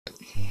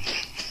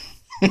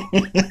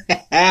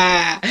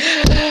Man.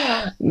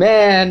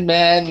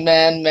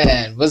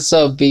 What's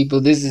up, people?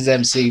 This is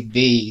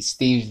MCB,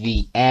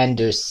 Stevie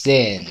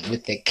Anderson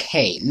with the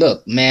K.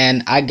 Look,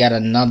 man, I got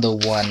another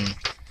one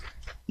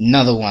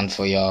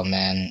for y'all,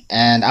 man.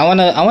 And I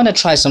wanna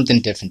try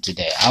something different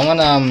today. I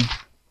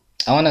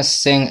wanna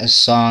sing a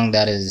song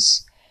that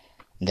is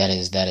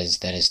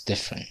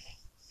different.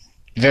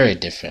 Very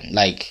different.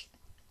 Like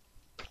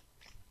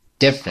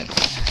different.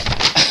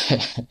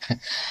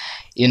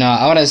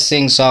 I want to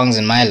sing songs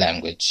in my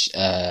language.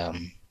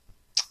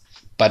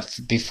 But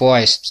before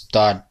I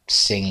start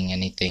singing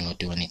anything or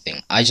do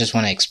anything, I just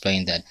want to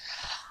explain that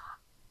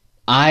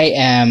I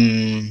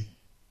am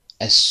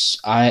a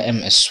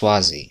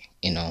Swazi.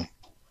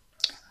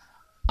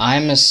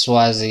 I'm a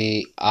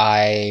Swazi.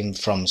 I'm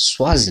from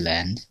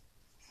Swaziland.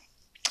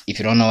 If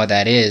you don't know what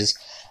that is,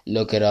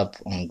 look it up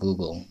on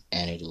Google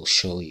and it will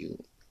show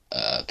you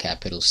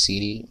capital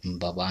city,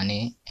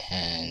 Mbabane,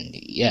 and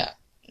yeah,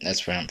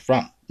 that's where I'm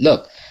from.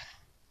 Look,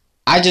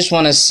 I just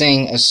want to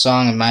sing a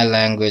song in my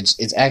language.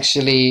 It's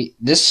actually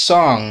this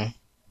song.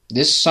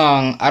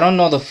 I don't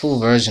know the full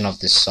version of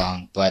this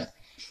song, but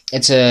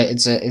it's a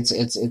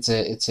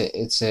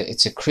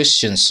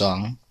Christian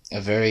song.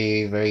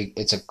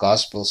 It's a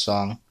gospel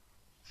song,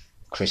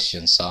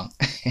 Christian song.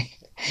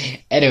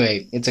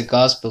 Anyway, it's a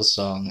gospel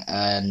song,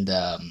 and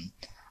I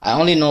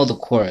only know the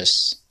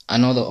chorus.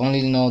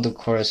 Only know the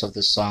chorus of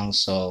the song,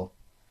 so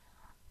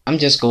I'm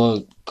just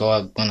gonna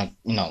go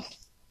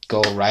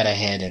right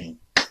ahead and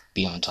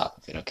be on top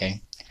of it, okay?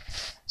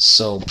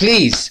 So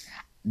please,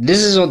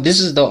 this is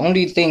the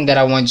only thing that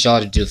I want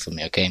y'all to do for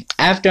me, okay?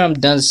 After I'm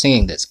done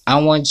singing this, I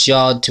want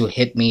y'all to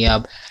hit me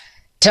up,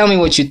 tell me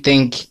what you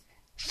think,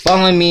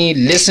 follow me,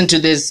 listen to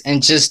this,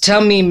 and just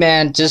tell me,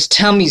 man, just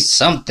tell me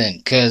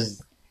something,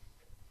 cause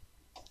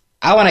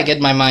I want to get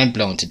my mind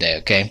blown today,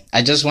 okay?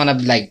 I just want to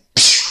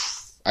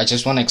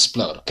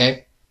explode,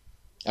 okay?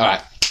 All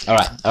right.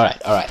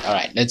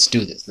 Let's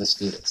do this.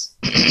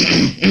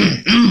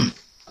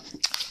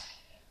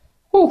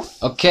 Whew.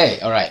 Okay,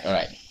 all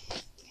right.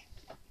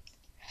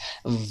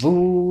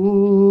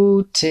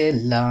 Vutelani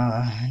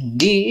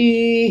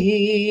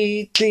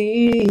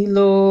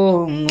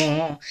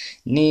tilongo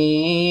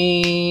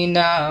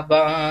nina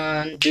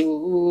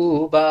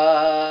bandu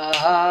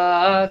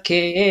bake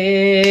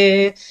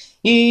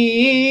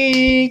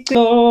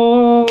itongo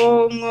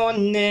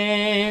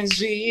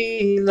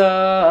nezwila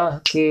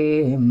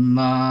ke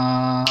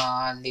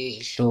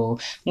malisho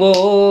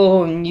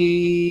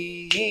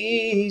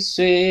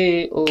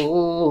ngonyiswe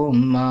o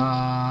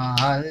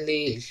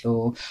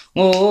malisho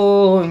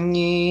ngonyiswe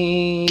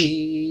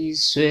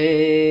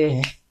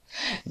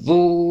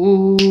vutelani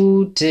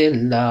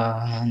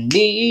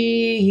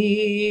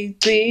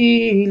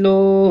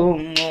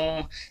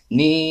tilongo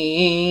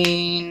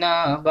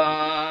nina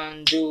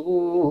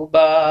bandu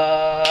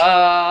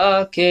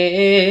bake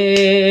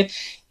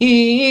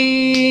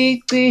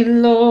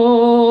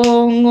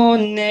itilongo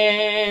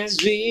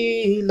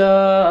nezwila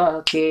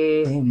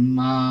ke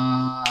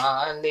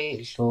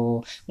malisho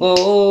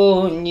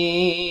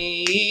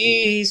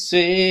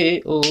ngonyiswe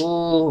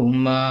o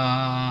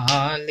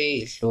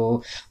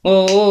malisho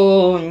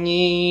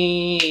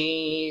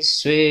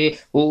ngonyiswe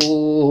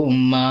o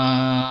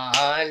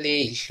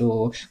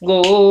malisho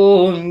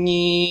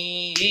ngonyiswe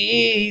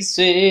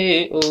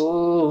o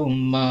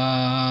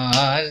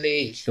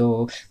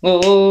malisho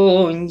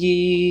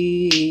ngonyiswe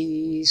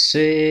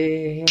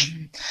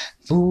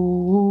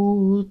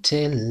vutelani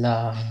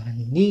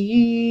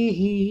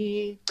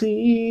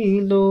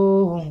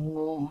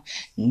tilongo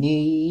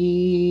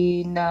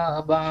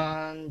nina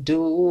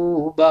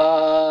bandu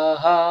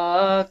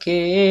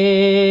bake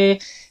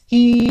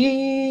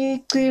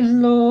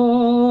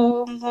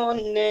itilongo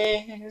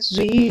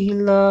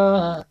nezwila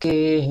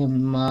ke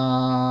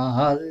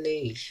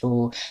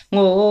malisho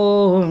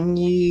ngonyiswe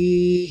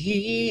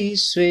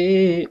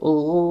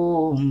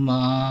o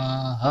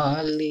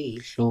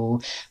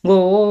malisho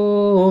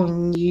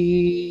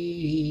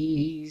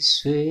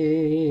ngonyiswe.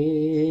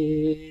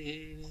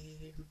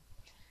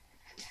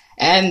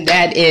 And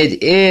that is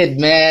it,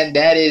 man.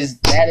 That is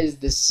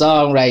the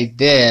song right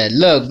there.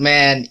 Look,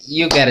 man,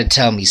 you gotta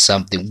tell me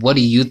something. What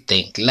do you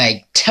think?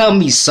 Like, tell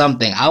me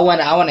something. I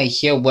wanna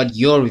hear what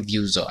your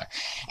reviews are.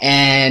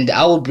 And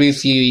I will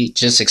briefly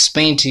just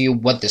explain to you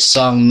what the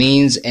song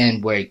means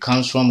and where it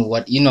comes from,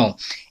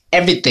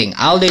 everything.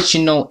 I'll let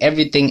you know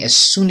everything as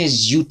soon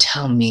as you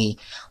tell me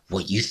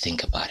what you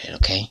think about it,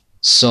 okay?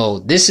 So,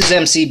 this is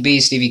MCB,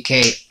 Stevie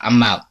K.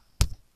 I'm out.